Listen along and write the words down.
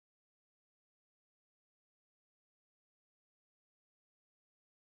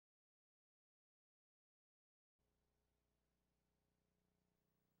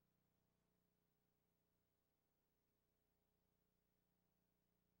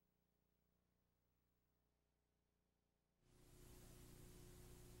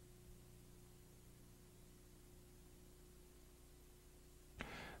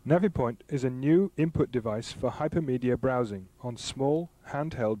NaviPoint is a new input device for hypermedia browsing on small,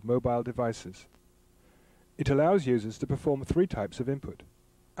 handheld mobile devices. It allows users to perform three types of input: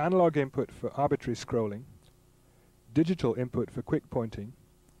 analog input for arbitrary scrolling, digital input for quick pointing,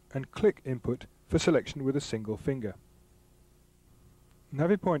 and click input for selection with a single finger.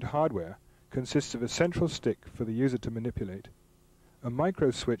 NaviPoint hardware consists of a central stick for the user to manipulate, a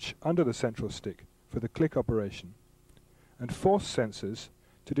micro switch under the central stick for the click operation, and force sensors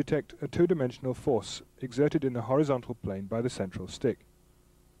to detect a two-dimensional force exerted in the horizontal plane by the central stick.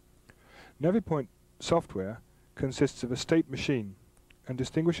 NaviPoint software consists of a state machine and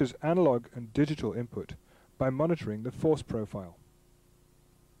distinguishes analog and digital input by monitoring the force profile.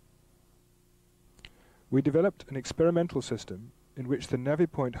 We developed an experimental system in which the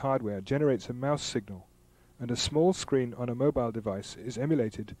NaviPoint hardware generates a mouse signal and a small screen on a mobile device is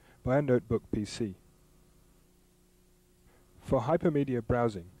emulated by a notebook PC. For hypermedia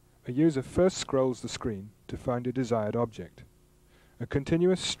browsing, a user first scrolls the screen to find a desired object. A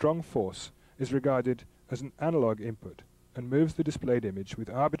continuous strong force is regarded as an analog input and moves the displayed image with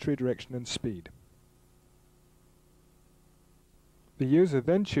arbitrary direction and speed. The user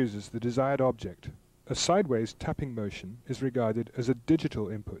then chooses the desired object. A sideways tapping motion is regarded as a digital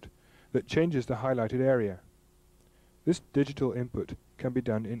input that changes the highlighted area. This digital input can be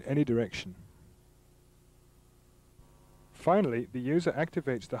done in any direction. Finally, the user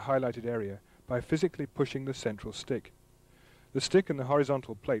activates the highlighted area by physically pushing the central stick. The stick and the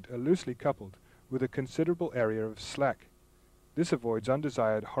horizontal plate are loosely coupled with a considerable area of slack. This avoids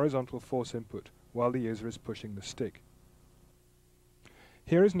undesired horizontal force input while the user is pushing the stick.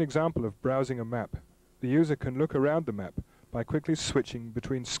 Here is an example of browsing a map. The user can look around the map by quickly switching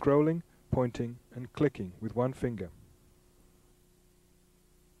between scrolling, pointing, and clicking with one finger.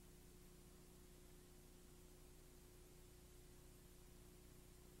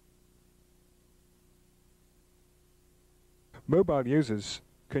 Mobile users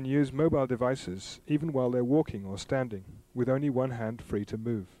can use mobile devices even while they're walking or standing, with only one hand free to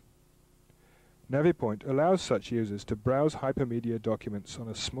move. NaviPoint allows such users to browse hypermedia documents on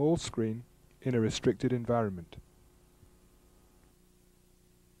a small screen in a restricted environment.